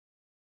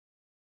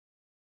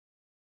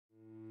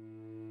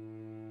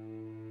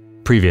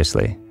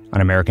Previously on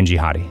American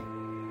Jihadi.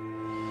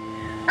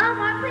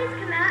 Omar, please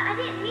come out. I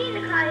didn't mean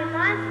to call you a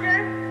monster.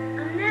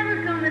 I'm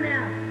never coming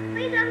out.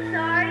 Please, I'm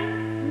sorry.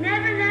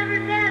 Never, never,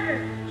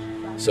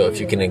 never. So if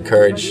you can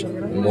encourage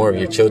more of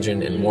your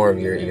children and more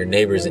of your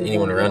neighbors and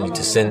anyone around you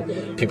to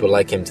send people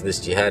like him to this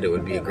jihad, it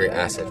would be a great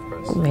asset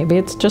for us. Maybe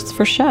it's just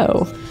for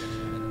show.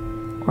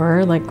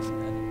 Or, like,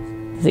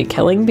 is he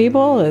killing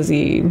people?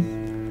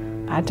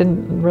 I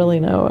didn't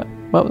really know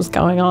what was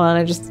going on.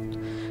 I just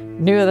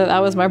knew that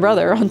was my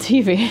brother on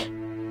TV.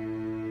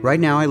 Right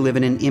now, I live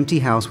in an empty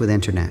house with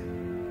internet.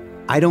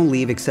 I don't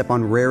leave except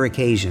on rare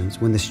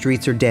occasions when the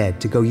streets are dead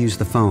to go use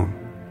the phone.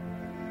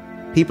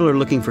 People are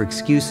looking for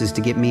excuses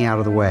to get me out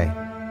of the way.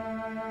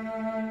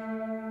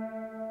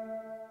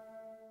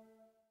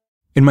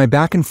 In my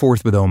back and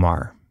forth with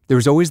Omar, there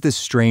was always this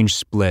strange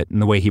split in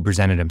the way he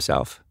presented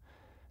himself.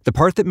 The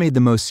part that made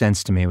the most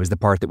sense to me was the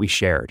part that we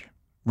shared.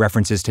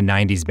 References to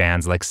 90s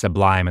bands like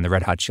Sublime and the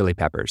Red Hot Chili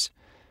Peppers.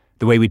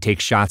 The way we'd take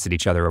shots at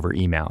each other over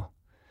email.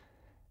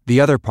 The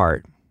other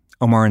part,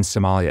 Omar in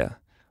Somalia,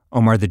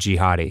 Omar the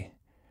jihadi.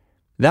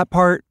 That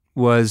part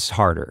was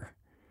harder.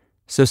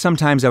 So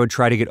sometimes I would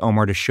try to get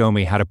Omar to show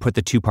me how to put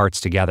the two parts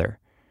together.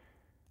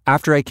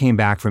 After I came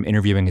back from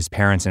interviewing his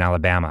parents in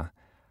Alabama,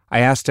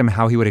 I asked him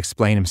how he would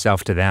explain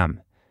himself to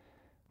them.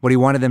 What he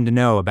wanted them to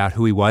know about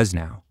who he was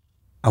now.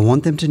 I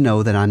want them to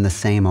know that I'm the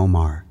same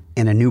Omar,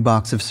 in a new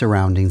box of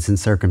surroundings and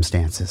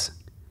circumstances.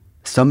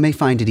 Some may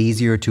find it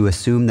easier to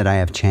assume that I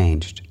have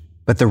changed,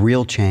 but the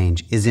real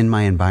change is in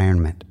my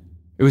environment.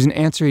 It was an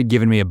answer he'd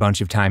given me a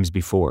bunch of times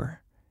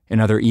before, in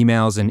other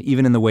emails and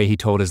even in the way he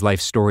told his life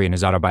story in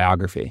his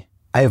autobiography.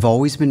 I have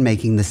always been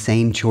making the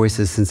same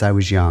choices since I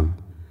was young.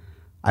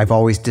 I've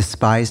always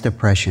despised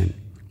oppression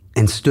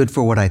and stood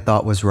for what I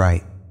thought was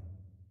right.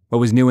 What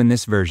was new in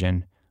this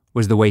version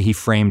was the way he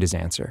framed his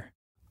answer.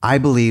 I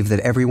believe that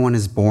everyone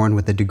is born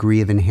with a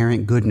degree of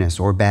inherent goodness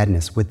or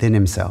badness within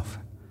himself.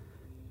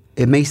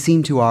 It may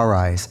seem to our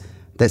eyes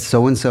that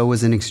so-and-so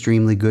was an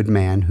extremely good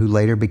man who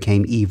later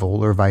became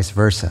evil or vice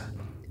versa.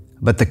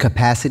 But the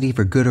capacity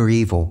for good or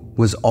evil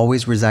was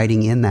always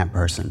residing in that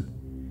person.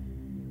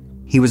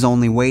 He was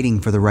only waiting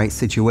for the right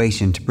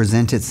situation to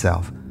present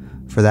itself,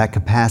 for that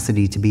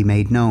capacity to be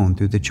made known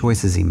through the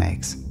choices he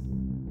makes.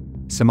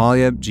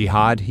 Somalia,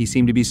 jihad, he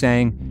seemed to be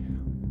saying,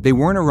 they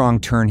weren't a wrong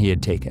turn he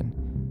had taken.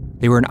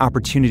 They were an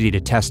opportunity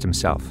to test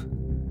himself,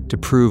 to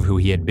prove who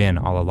he had been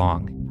all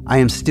along. I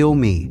am still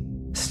me,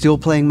 still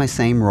playing my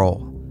same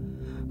role,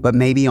 but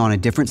maybe on a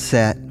different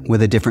set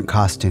with a different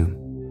costume.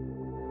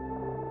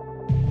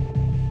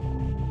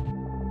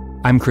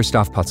 I'm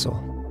Christoph Putzel.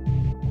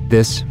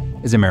 This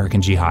is American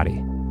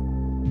Jihadi.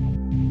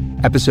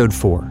 Episode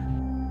 4,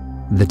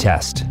 The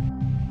Test.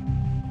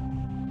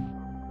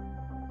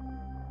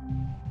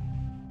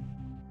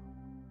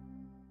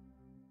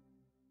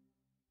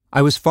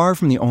 I was far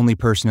from the only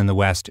person in the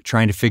West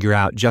trying to figure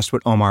out just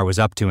what Omar was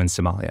up to in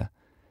Somalia.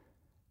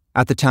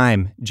 At the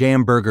time,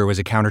 J.M. Berger was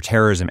a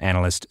counterterrorism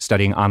analyst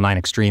studying online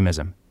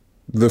extremism.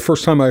 The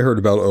first time I heard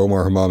about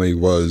Omar Hamami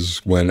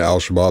was when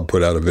Al-Shabaab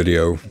put out a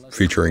video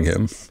featuring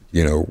him,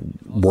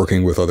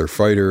 working with other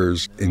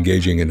fighters,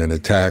 engaging in an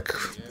attack,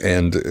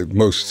 and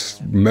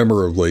most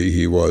memorably,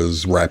 he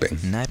was rapping.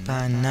 Night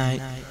by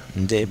night,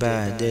 day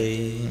by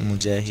day,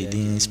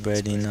 Mujahideen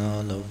spreading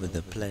all over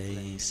the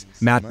place.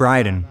 Matt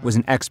Bryden was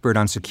an expert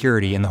on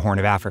security in the Horn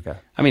of Africa.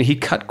 I mean, he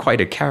cut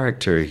quite a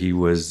character. He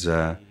was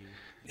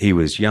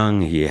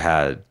young. He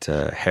had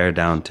hair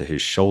down to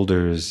his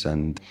shoulders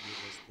and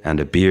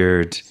a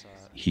beard.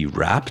 He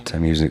rapped. I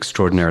mean, he was an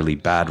extraordinarily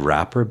bad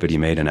rapper, but he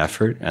made an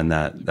effort, and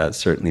that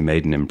certainly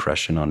made an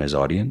impression on his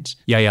audience.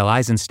 Yael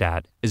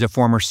Eisenstadt is a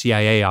former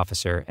CIA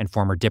officer and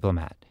former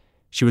diplomat.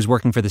 She was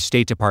working for the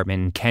State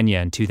Department in Kenya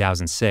in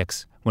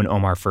 2006 when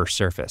Omar first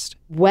surfaced.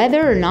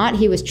 Whether or not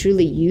he was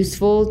truly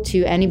useful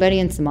to anybody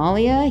in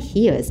Somalia,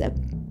 he was the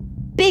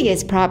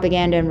biggest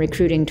propaganda and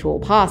recruiting tool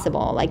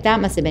possible. Like,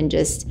 that must have been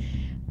just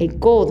a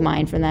gold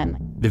mine for them.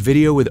 The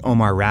video with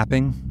Omar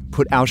rapping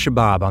put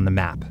Al-Shabaab on the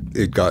map.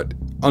 It got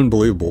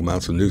unbelievable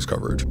amounts of news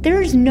coverage.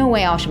 There's no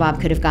way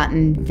Al-Shabaab could have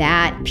gotten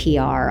that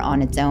PR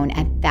on its own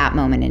at that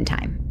moment in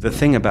time. The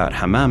thing about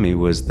Hamami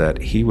was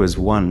that he was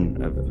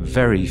one of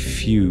very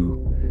few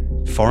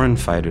foreign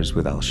fighters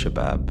with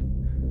Al-Shabaab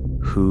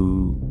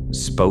who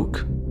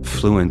spoke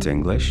fluent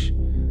English,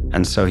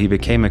 and so he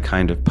became a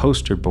kind of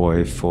poster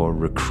boy for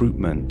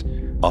recruitment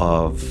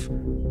of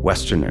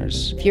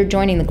Westerners. If you're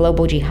joining the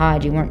global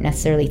jihad, you weren't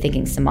necessarily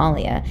thinking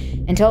Somalia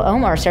until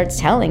Omar starts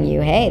telling you,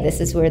 hey, this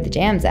is where the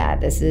jam's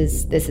at. This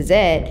is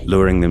it.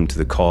 Luring them to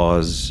the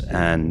cause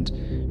and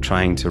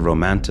trying to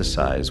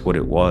romanticize what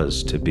it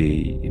was to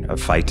be a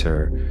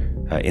fighter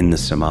in the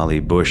Somali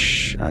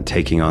bush,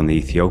 taking on the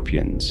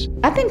Ethiopians.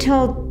 Up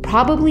until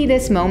probably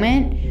this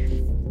moment,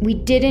 we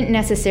didn't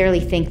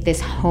necessarily think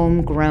this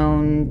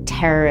homegrown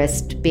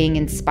terrorist being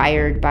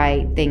inspired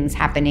by things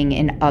happening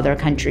in other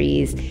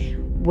countries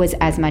was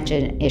as much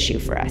an issue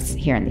for us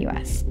here in the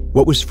U.S.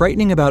 What was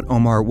frightening about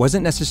Omar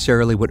wasn't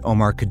necessarily what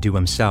Omar could do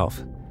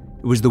himself.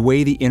 It was the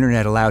way the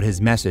internet allowed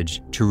his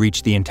message to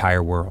reach the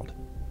entire world.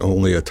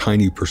 only a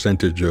tiny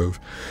percentage of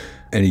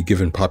any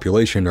given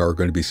population are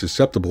going to be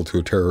susceptible to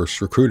a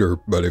terrorist recruiter.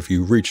 But if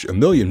you reach 1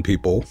 million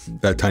people,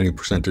 that tiny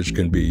percentage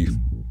can be,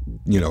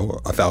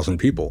 1,000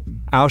 people.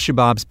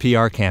 Al-Shabaab's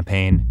PR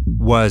campaign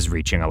was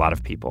reaching a lot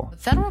of people.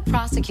 Federal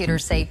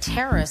prosecutors say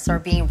terrorists are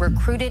being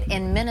recruited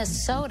in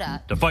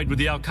Minnesota to fight with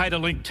the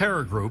al-Qaeda-linked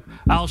terror group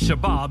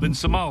Al-Shabaab in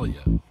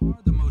Somalia.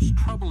 The most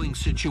troubling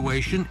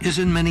situation is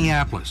in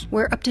Minneapolis,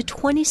 where up to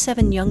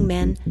 27 young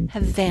men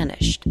have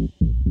vanished.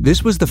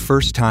 This was the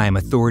first time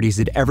authorities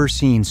had ever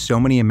seen so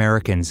many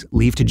Americans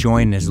leave to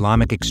join an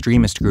Islamic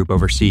extremist group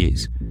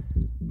overseas.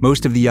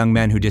 Most of the young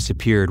men who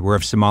disappeared were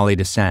of Somali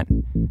descent,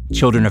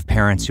 children of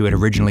parents who had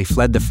originally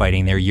fled the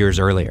fighting there years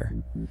earlier.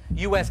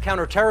 U.S.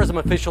 counterterrorism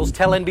officials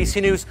tell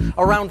NBC News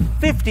around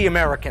 50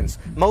 Americans,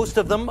 most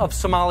of them of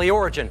Somali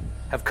origin,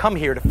 have come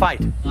here to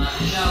fight.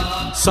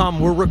 Some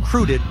were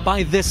recruited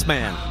by this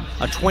man,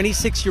 a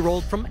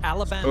 26-year-old from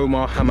Alabama.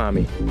 Omar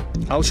Hamami.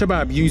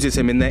 Al-Shabaab uses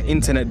him in their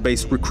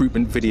internet-based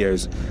recruitment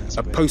videos,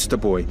 a poster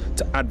boy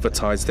to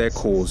advertise their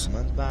cause.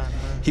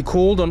 He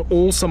called on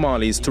all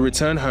Somalis to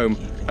return home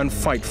and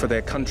fight for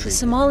their country.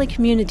 Somali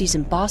communities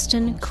in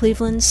Boston,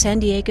 Cleveland, San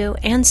Diego,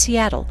 and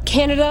Seattle,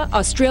 Canada,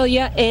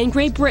 Australia, and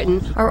Great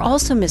Britain are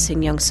also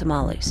missing young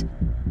Somalis.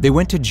 They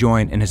went to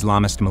join an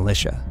Islamist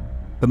militia,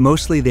 but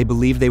mostly they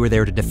believed they were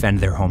there to defend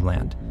their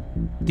homeland.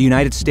 The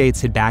United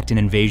States had backed an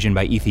invasion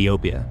by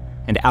Ethiopia,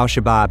 and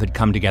Al-Shabaab had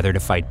come together to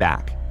fight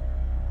back.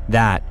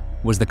 That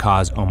was the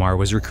cause Omar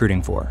was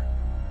recruiting for.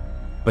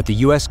 But the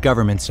U.S.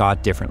 government saw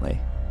it differently.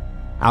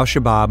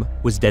 Al-Shabaab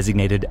was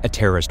designated a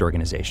terrorist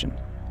organization,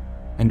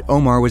 and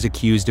Omar was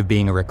accused of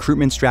being a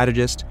recruitment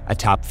strategist, a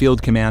top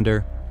field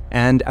commander,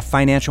 and a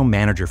financial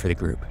manager for the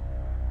group.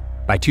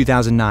 By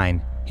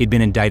 2009, he'd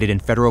been indicted in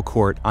federal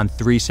court on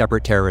 3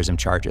 separate terrorism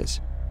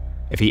charges.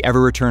 If he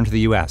ever returned to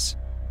the U.S.,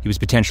 he was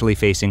potentially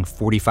facing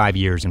 45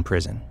 years in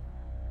prison.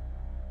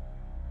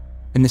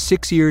 In the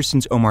 6 years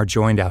since Omar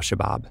joined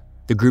Al-Shabaab,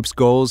 the group's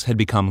goals had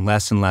become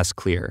less and less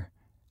clear,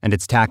 and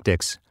its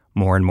tactics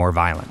more and more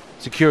violent.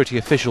 Security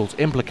officials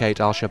implicate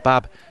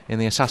Al-Shabaab in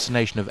the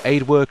assassination of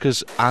aid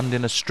workers and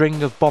in a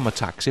string of bomb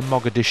attacks in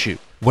Mogadishu.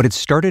 What had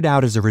started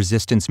out as a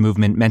resistance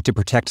movement meant to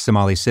protect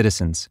Somali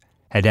citizens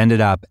had ended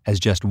up as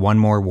just one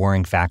more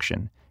warring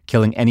faction,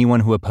 killing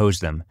anyone who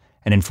opposed them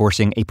and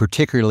enforcing a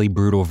particularly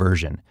brutal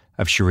version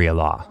of Sharia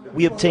law.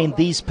 We obtained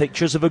these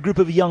pictures of a group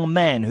of young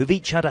men who've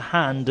each had a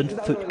hand and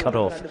foot cut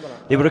off.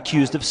 They were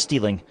accused of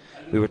stealing.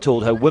 We were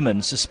told how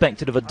women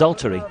suspected of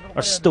adultery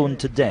are stoned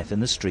to death in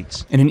the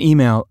streets. In an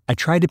email, I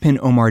tried to pin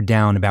Omar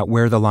down about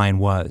where the line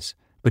was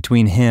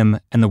between him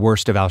and the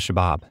worst of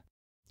Al-Shabaab.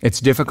 It's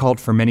difficult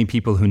for many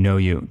people who know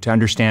you to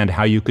understand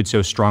how you could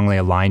so strongly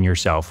align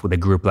yourself with a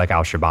group like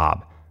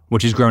Al-Shabaab,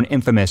 which has grown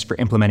infamous for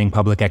implementing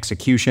public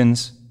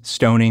executions,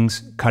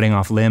 stonings, cutting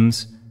off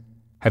limbs.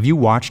 Have you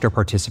watched or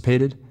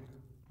participated?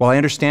 While I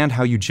understand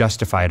how you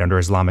justify it under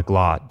Islamic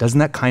law, doesn't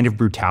that kind of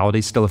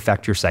brutality still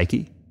affect your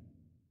psyche?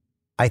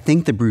 I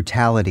think the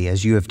brutality,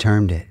 as you have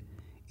termed it,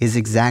 is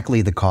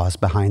exactly the cause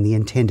behind the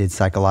intended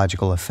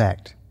psychological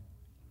effect.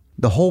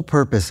 The whole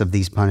purpose of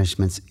these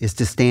punishments is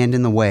to stand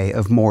in the way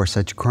of more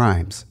such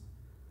crimes.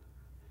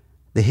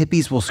 The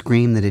hippies will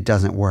scream that it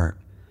doesn't work,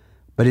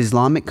 but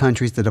Islamic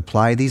countries that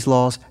apply these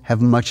laws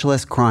have much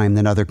less crime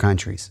than other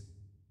countries.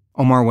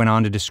 Omar went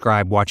on to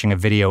describe watching a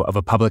video of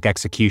a public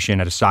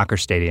execution at a soccer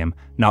stadium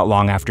not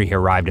long after he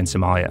arrived in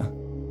Somalia.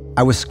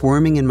 I was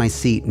squirming in my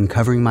seat and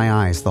covering my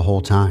eyes the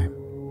whole time.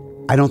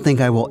 I don't think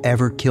I will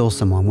ever kill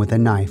someone with a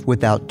knife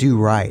without due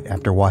right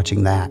after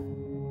watching that.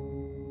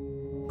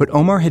 But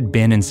Omar had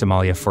been in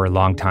Somalia for a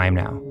long time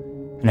now,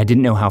 and I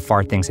didn't know how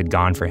far things had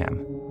gone for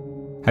him.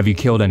 Have you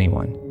killed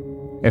anyone?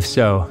 If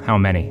so, how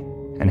many,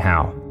 and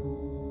how?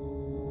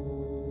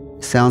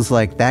 Sounds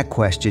like that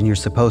question you're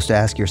supposed to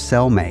ask your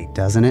cellmate,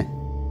 doesn't it?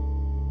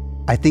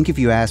 I think if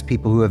you ask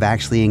people who have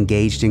actually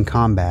engaged in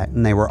combat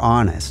and they were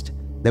honest,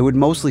 they would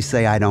mostly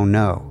say, I don't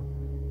know.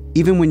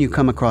 Even when you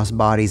come across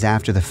bodies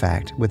after the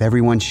fact, with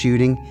everyone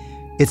shooting,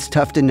 it's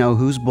tough to know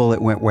whose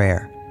bullet went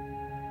where.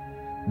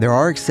 There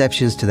are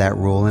exceptions to that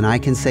rule, and I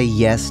can say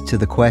yes to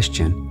the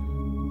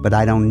question, but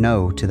I don't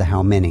know to the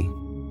how many.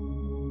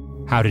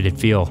 How did it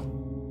feel?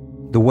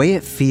 The way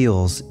it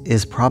feels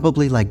is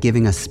probably like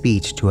giving a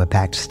speech to a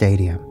packed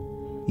stadium.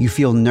 You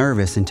feel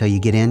nervous until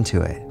you get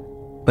into it.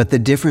 But the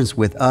difference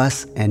with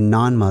us and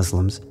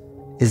non-Muslims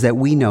is that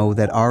we know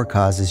that our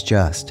cause is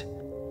just,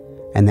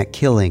 and that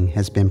killing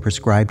has been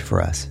prescribed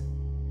for us.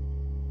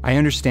 I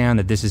understand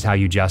that this is how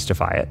you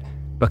justify it,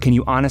 but can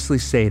you honestly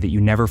say that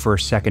you never for a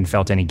second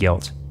felt any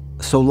guilt?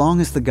 So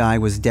long as the guy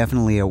was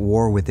definitely at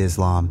war with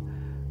Islam,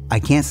 I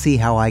can't see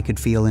how I could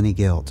feel any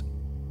guilt.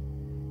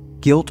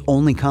 Guilt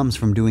only comes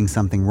from doing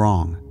something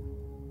wrong.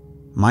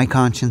 My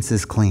conscience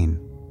is clean.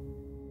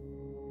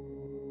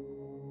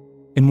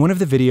 In one of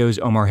the videos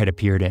Omar had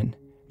appeared in,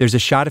 there's a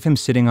shot of him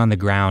sitting on the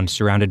ground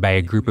surrounded by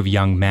a group of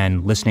young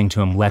men listening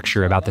to him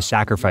lecture about the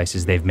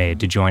sacrifices they've made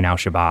to join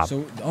Al-Shabaab.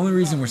 So the only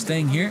reason we're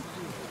staying here,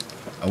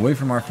 away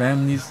from our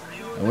families,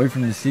 away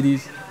from the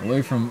cities,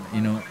 away from,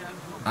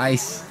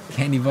 ice,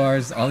 candy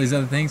bars, all these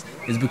other things,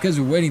 is because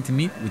we're waiting to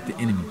meet with the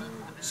enemy.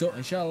 So,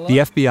 inshallah. The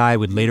FBI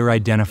would later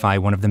identify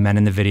one of the men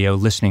in the video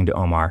listening to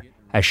Omar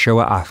as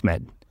Sherwa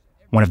Ahmed,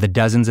 one of the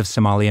dozens of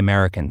Somali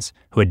Americans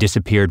who had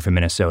disappeared from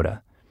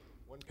Minnesota.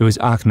 It was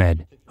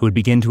Ahmed who would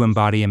begin to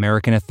embody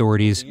American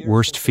authorities'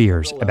 worst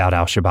fears about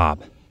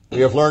al-Shabaab.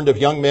 We have learned of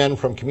young men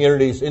from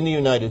communities in the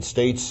United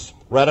States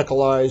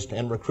radicalized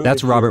and recruited.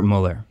 That's Robert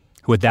Mueller,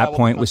 who at that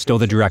point was still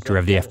the director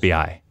of the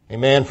FBI. A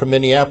man from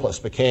Minneapolis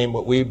became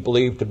what we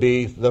believe to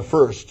be the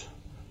first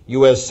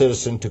U.S.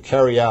 citizen to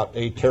carry out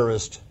a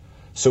terrorist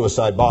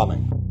suicide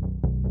bombing.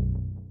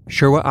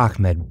 Sherwa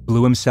Ahmed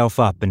blew himself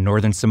up in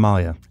northern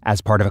Somalia as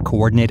part of a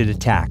coordinated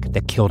attack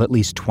that killed at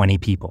least 20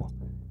 people.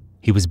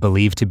 He was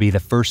believed to be the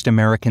first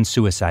American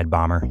suicide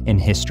bomber in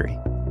history.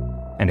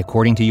 And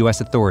according to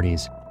U.S.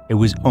 authorities, it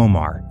was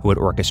Omar who had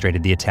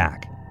orchestrated the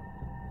attack.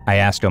 I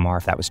asked Omar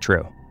if that was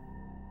true.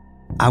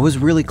 I was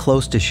really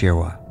close to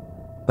Sherwa,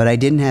 but I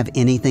didn't have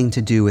anything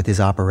to do with his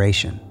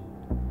operation.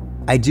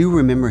 I do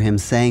remember him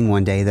saying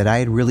one day that I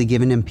had really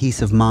given him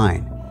peace of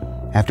mind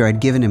after I'd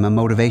given him a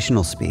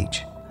motivational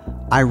speech.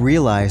 I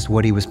realized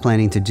what he was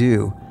planning to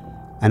do,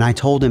 and I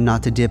told him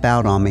not to dip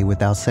out on me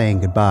without saying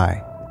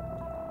goodbye.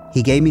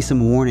 He gave me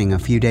some warning a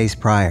few days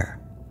prior.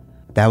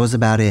 That was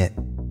about it.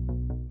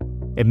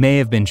 It may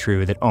have been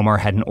true that Omar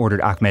hadn't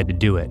ordered Ahmed to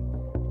do it,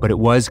 but it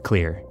was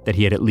clear that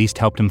he had at least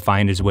helped him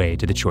find his way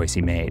to the choice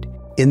he made.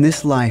 In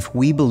this life,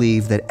 we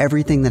believe that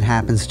everything that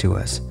happens to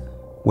us,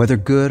 whether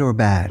good or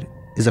bad,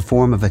 is a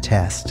form of a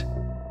test.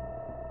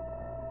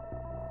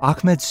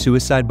 Ahmed's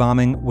suicide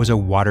bombing was a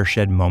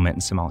watershed moment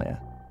in Somalia.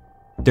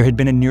 There had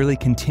been a nearly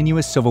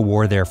continuous civil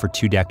war there for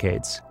 2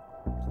 decades.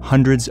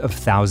 Hundreds of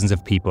thousands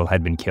of people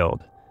had been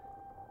killed.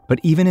 But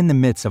even in the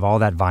midst of all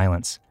that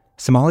violence,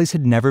 Somalis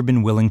had never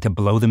been willing to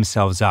blow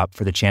themselves up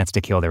for the chance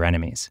to kill their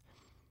enemies.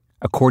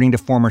 According to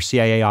former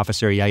CIA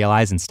officer Yael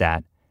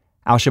Eisenstadt,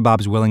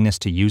 al-Shabaab's willingness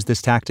to use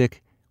this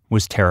tactic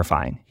was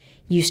terrifying.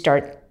 You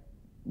start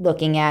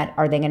looking at,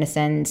 are they going to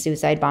send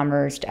suicide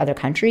bombers to other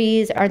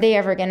countries? Are they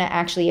ever going to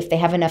actually, if they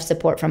have enough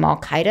support from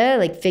al-Qaeda,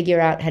 like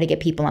figure out how to get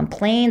people on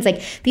planes?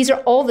 Like, these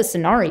are all the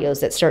scenarios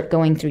that start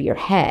going through your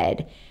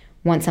head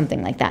once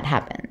something like that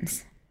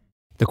happens.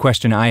 The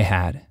question I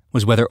had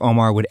was whether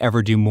Omar would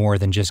ever do more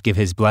than just give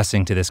his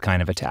blessing to this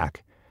kind of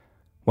attack.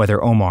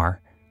 Whether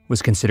Omar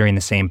was considering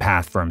the same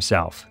path for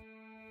himself.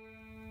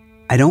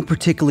 I don't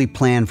particularly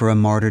plan for a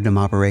martyrdom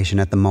operation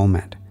at the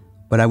moment,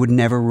 but I would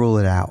never rule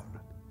it out.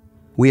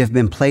 We have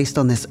been placed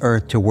on this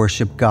earth to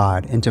worship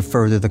God and to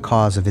further the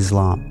cause of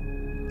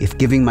Islam. If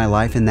giving my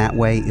life in that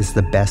way is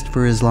the best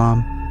for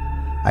Islam,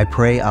 I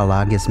pray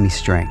Allah gives me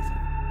strength.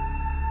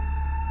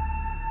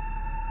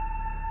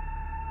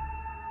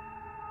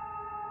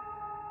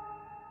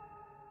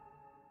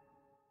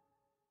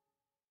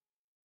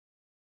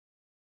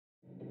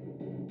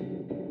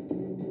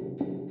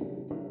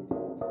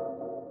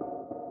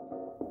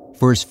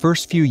 For his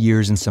first few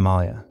years in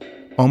Somalia,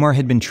 Omar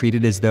had been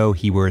treated as though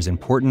he were as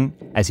important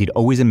as he'd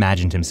always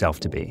imagined himself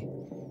to be.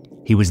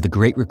 He was the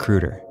great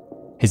recruiter.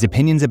 His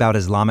opinions about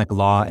Islamic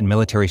law and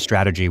military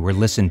strategy were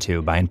listened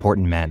to by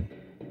important men.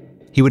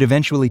 He would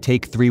eventually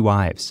take 3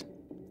 wives.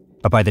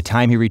 But by the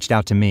time he reached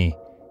out to me,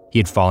 he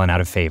had fallen out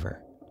of favor.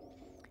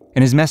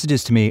 In his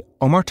messages to me,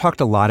 Omar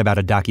talked a lot about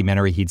a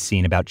documentary he'd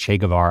seen about Che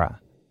Guevara.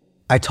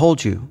 I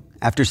told you,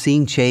 after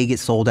seeing Che get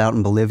sold out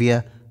in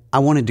Bolivia, I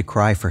wanted to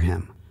cry for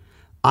him.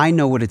 I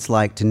know what it's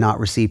like to not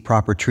receive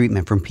proper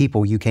treatment from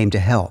people you came to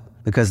help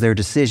because their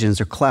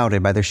decisions are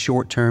clouded by their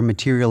short-term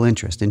material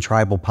interest in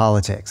tribal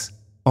politics.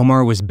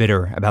 Omar was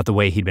bitter about the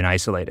way he'd been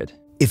isolated.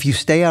 If you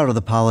stay out of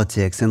the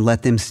politics and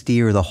let them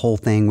steer the whole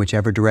thing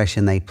whichever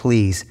direction they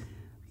please,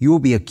 you will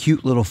be a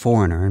cute little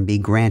foreigner and be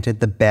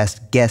granted the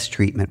best guest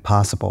treatment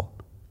possible.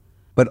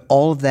 But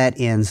all of that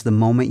ends the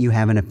moment you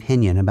have an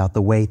opinion about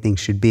the way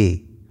things should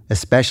be,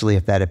 especially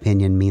if that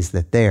opinion means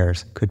that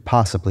theirs could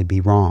possibly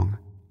be wrong.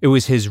 It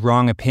was his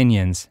wrong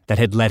opinions that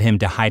had led him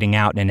to hiding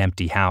out in an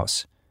empty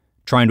house,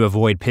 trying to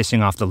avoid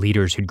pissing off the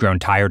leaders who'd grown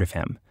tired of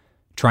him,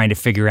 trying to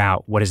figure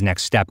out what his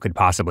next step could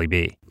possibly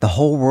be. The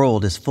whole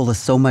world is full of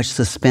so much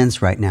suspense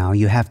right now,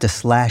 you have to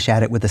slash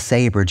at it with a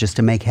saber just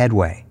to make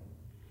headway.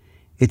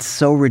 It's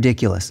so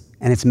ridiculous,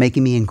 and it's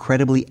making me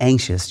incredibly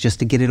anxious just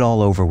to get it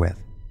all over with.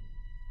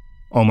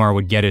 Omar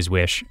would get his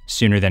wish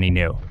sooner than he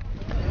knew.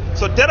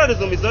 So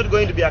terrorism is not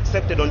going to be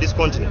accepted on this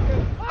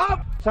continent.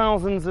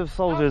 Thousands of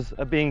soldiers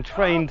are being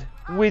trained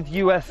with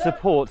US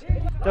support.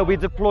 They'll be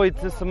deployed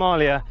to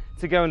Somalia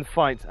to go and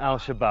fight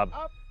al-Shabaab.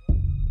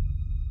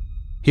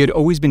 He had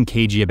always been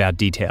cagey about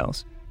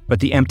details, but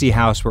the empty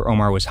house where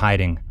Omar was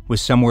hiding was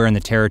somewhere in the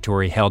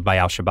territory held by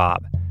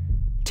al-Shabaab,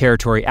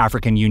 territory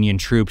African Union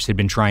troops had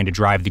been trying to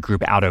drive the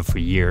group out of for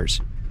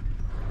years.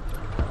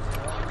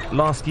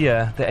 Last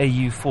year, the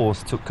AU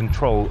force took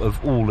control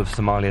of all of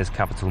Somalia's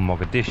capital,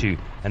 Mogadishu,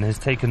 and has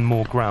taken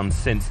more ground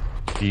since.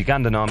 The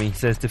Ugandan army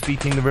says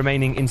defeating the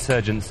remaining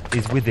insurgents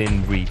is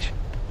within reach.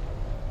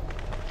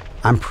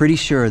 I'm pretty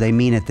sure they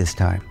mean it this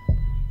time.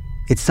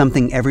 It's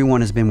something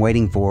everyone has been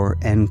waiting for,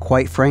 and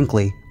quite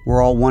frankly,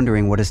 We're all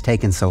wondering what has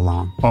taken so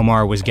long.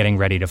 Omar was getting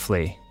ready to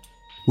flee.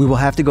 We will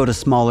have to go to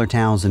smaller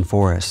towns and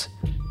forests.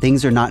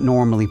 Things are not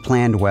normally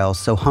planned well,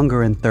 so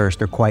hunger and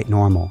thirst are quite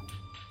normal.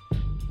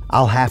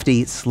 I'll have to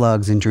eat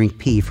slugs and drink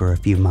pee for a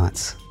few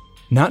months.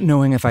 Not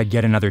knowing if I'd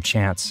get another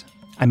chance,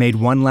 I made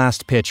one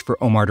last pitch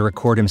for Omar to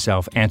record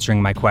himself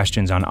answering my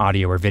questions on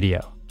audio or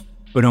video.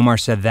 But Omar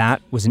said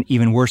that was an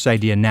even worse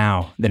idea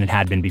now than it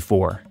had been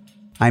before.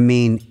 I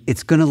mean,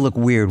 it's gonna look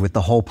weird with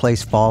the whole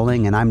place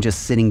falling and I'm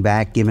just sitting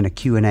back giving a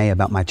Q&A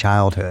about my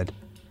childhood.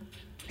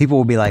 People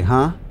will be like,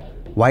 huh?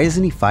 Why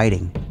isn't he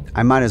fighting?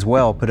 I might as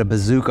well put a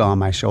bazooka on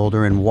my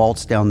shoulder and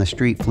waltz down the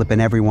street flipping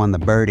everyone the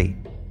birdie.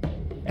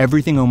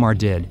 Everything Omar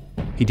did,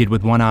 he did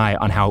with one eye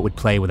on how it would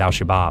play with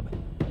al-Shabaab,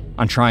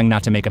 on trying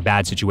not to make a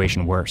bad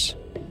situation worse.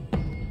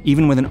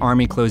 Even with an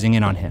army closing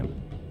in on him,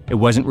 it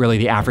wasn't really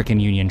the African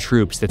Union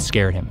troops that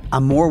scared him.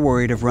 I'm more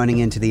worried of running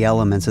into the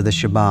elements of the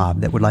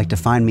Shabaab that would like to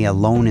find me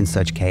alone in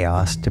such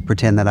chaos to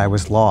pretend that I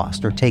was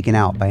lost or taken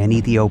out by an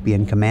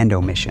Ethiopian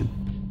commando mission.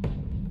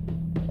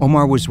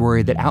 Omar was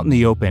worried that out in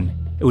the open,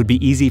 it would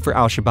be easy for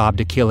al-Shabaab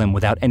to kill him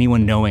without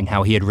anyone knowing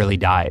how he had really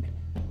died.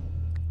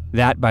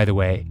 That, by the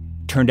way,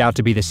 turned out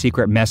to be the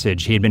secret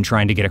message he had been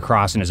trying to get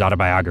across in his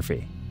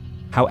autobiography.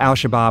 How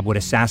al-Shabaab would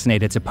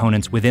assassinate its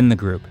opponents within the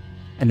group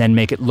and then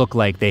make it look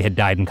like they had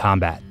died in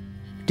combat.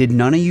 Did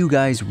none of you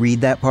guys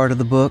read that part of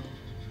the book?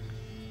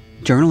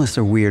 Journalists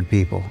are weird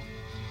people.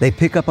 They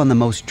pick up on the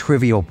most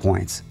trivial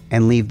points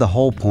and leave the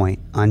whole point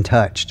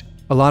untouched.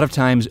 A lot of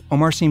times,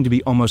 Omar seemed to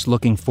be almost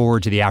looking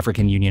forward to the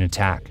African Union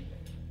attack.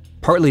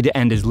 Partly to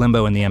end his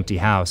limbo in the empty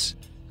house,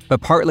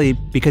 but partly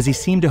because he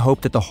seemed to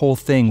hope that the whole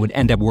thing would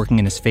end up working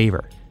in his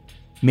favor.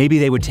 Maybe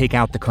they would take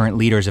out the current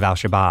leaders of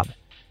al-Shabaab.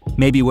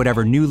 Maybe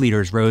whatever new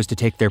leaders rose to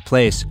take their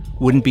place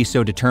wouldn't be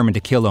so determined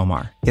to kill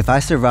Omar. If I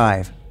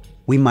survive,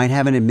 we might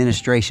have an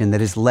administration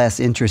that is less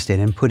interested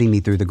in putting me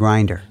through the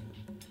grinder.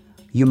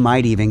 You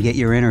might even get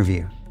your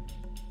interview.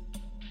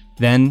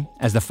 Then,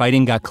 as the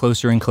fighting got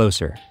closer and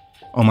closer,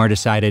 Omar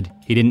decided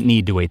he didn't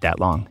need to wait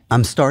that long.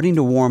 I'm starting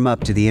to warm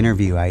up to the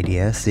interview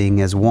idea, seeing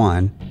as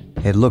 1,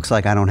 it looks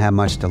like I don't have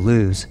much to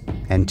lose,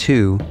 and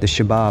 2, the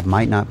Shabaab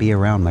might not be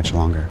around much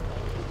longer.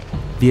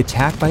 The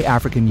attack by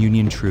African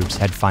Union troops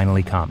had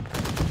finally come,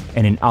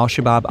 in an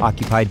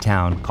al-Shabaab-occupied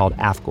town called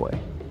Afgoy,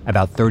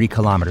 about 30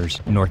 kilometers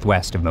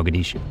northwest of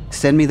Mogadishu.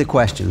 Send me the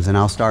questions and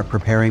I'll start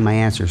preparing my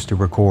answers to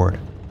record.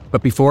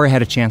 But before I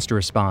had a chance to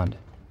respond,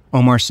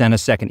 Omar sent a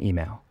second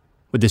email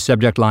with the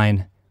subject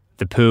line,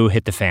 "The poo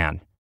hit the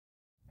fan."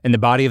 In the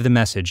body of the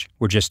message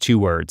were just 2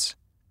 words,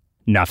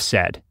 "Nuff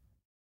said."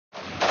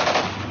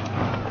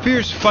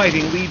 Fierce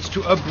fighting leads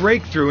to a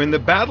breakthrough in the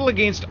battle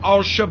against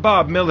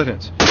al-Shabaab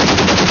militants.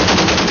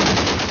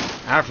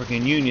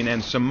 African Union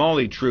and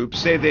Somali troops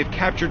say they've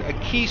captured a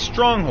key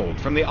stronghold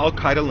from the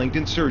al-Qaeda-linked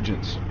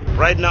insurgents.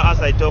 Right now, as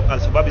I talk,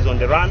 al-Shabaab is on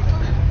the run,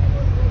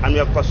 and we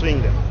are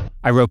pursuing them.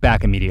 I wrote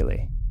back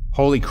immediately.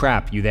 "Holy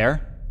crap, you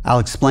there?" I'll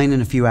explain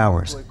in a few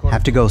hours.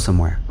 Have to go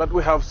somewhere. But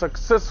we have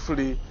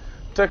successfully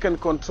taken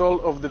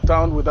control of the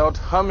town without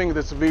harming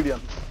the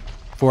civilians.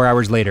 4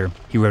 hours later,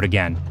 he wrote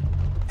again.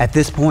 At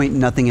this point,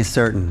 nothing is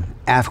certain.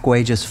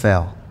 Afgoy just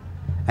fell.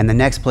 And the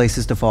next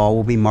places to fall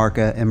will be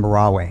Marca and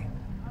Barawe.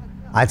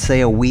 I'd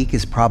say a week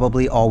is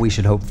probably all we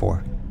should hope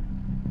for.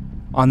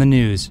 On the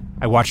news,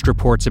 I watched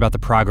reports about the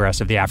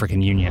progress of the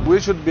African Union. We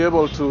should be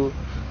able to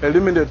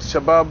eliminate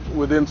Shabaab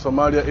within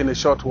Somalia in a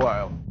short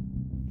while.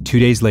 2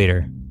 days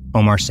later,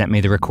 Omar sent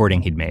me the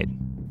recording he'd made.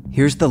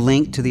 Here's the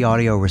link to the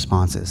audio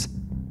responses.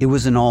 It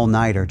was an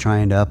all-nighter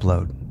trying to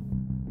upload.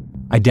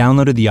 I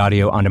downloaded the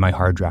audio onto my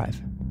hard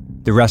drive.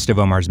 The rest of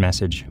Omar's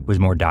message was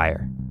more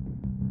dire.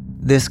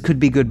 This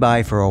could be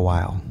goodbye for a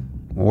while,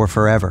 or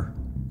forever.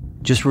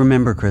 Just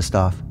remember,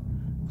 Christoph,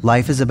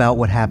 life is about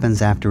what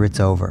happens after it's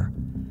over.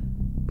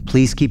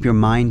 Please keep your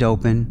mind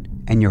open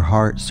and your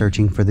heart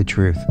searching for the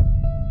truth.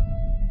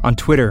 On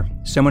Twitter,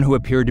 someone who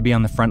appeared to be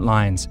on the front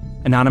lines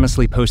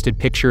anonymously posted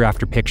picture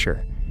after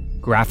picture,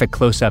 graphic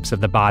close-ups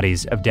of the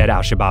bodies of dead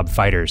al-Shabaab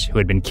fighters who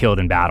had been killed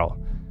in battle.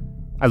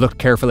 I looked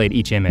carefully at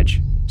each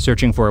image,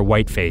 searching for a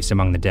white face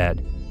among the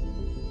dead.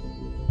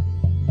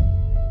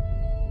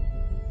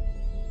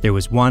 There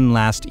was one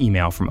last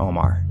email from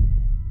Omar,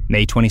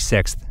 May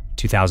 26th,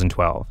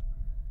 2012.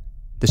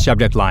 The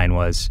subject line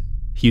was,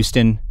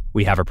 "Houston,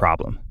 we have a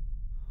problem."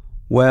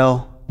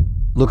 Well,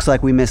 looks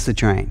like we missed the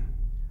train.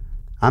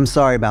 I'm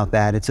sorry about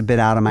that. It's a bit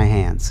out of my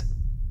hands.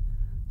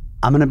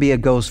 I'm going to be a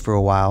ghost for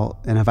a while,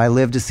 and if I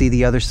live to see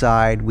the other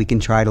side, we can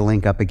try to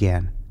link up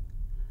again.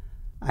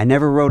 I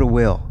never wrote a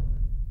will.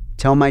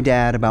 Tell my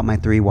dad about my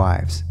 3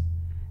 wives,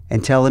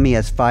 and tell him he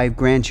has 5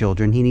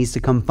 grandchildren he needs to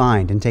come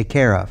find and take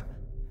care of,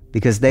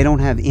 because they don't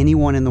have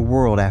anyone in the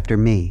world after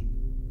me.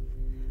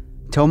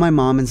 Tell my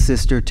mom and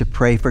sister to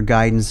pray for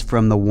guidance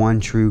from the one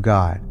true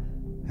God,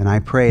 and I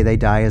pray they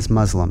die as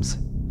Muslims.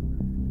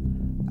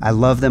 I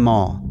love them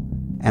all,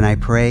 and I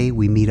pray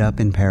we meet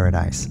up in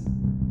paradise.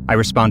 I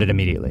responded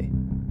immediately.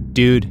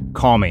 "Dude,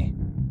 call me."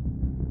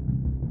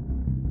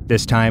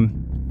 This time,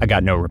 I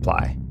got no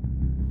reply.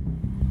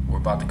 We're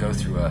about to go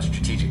through a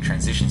strategic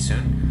transition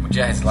soon.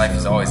 Mujahid's life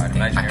is always the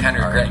thing. I kind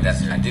of regret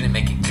that I didn't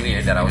make it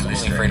clear that I was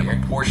only afraid of a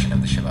portion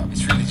of the Shabab.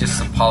 It's really just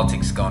some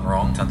politics gone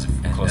wrong, tons of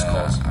close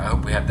calls. I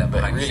hope we have that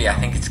behind us. Really, I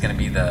think it's going to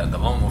be the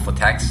lone wolf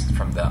attacks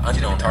from the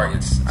unknown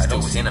targets. I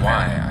don't see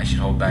why I should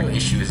hold back. The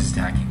issue is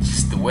attacking. It's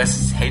just the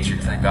West's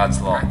hatred for God's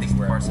law. I think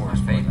parts of our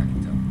faith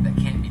that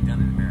can't be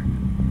done in America.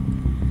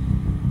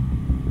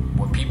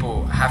 What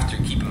people have to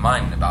keep in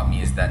mind about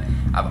me is that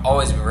I've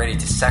always been ready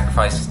to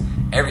sacrifice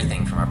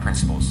everything for my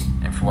principles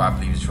and for what I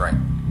believe is right.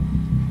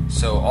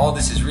 So all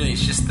this is really,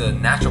 it's just the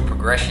natural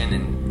progression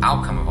and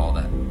outcome of all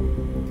that.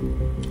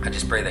 I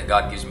just pray that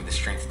God gives me the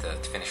strength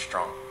to finish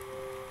strong.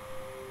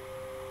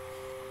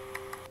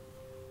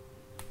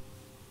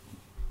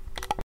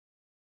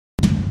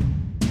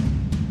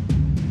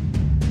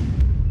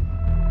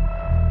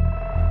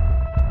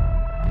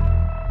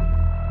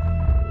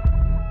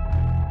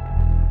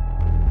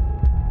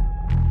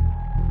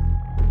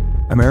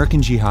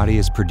 American Jihadi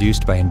is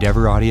produced by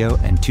Endeavor Audio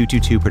and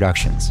 222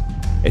 Productions.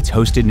 It's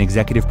hosted and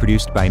executive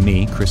produced by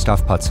me,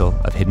 Christoph Putzel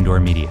of Hidden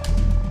Door Media.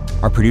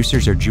 Our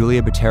producers are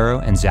Julia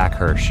Botero and Zach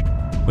Hirsch,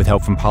 with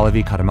help from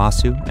Pallavi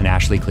Katamasu and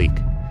Ashley Cleek.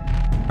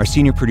 Our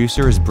senior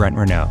producer is Brent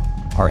Renault.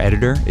 Our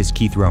editor is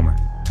Keith Romer.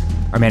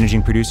 Our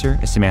managing producer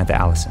is Samantha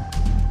Allison.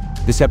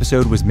 This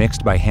episode was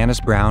mixed by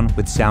Hannes Brown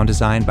with sound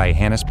design by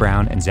Hannes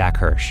Brown and Zach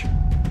Hirsch.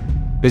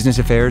 Business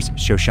Affairs,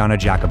 Shoshana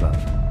Jakubov.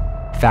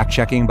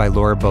 Fact-checking by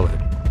Laura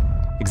Bullard.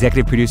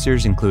 Executive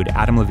producers include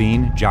Adam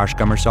Levine, Josh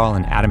Gummersall,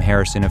 and Adam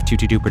Harrison of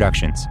 222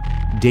 Productions,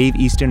 Dave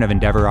Easton of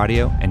Endeavor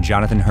Audio, and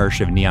Jonathan Hirsch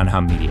of Neon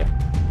Hum Media.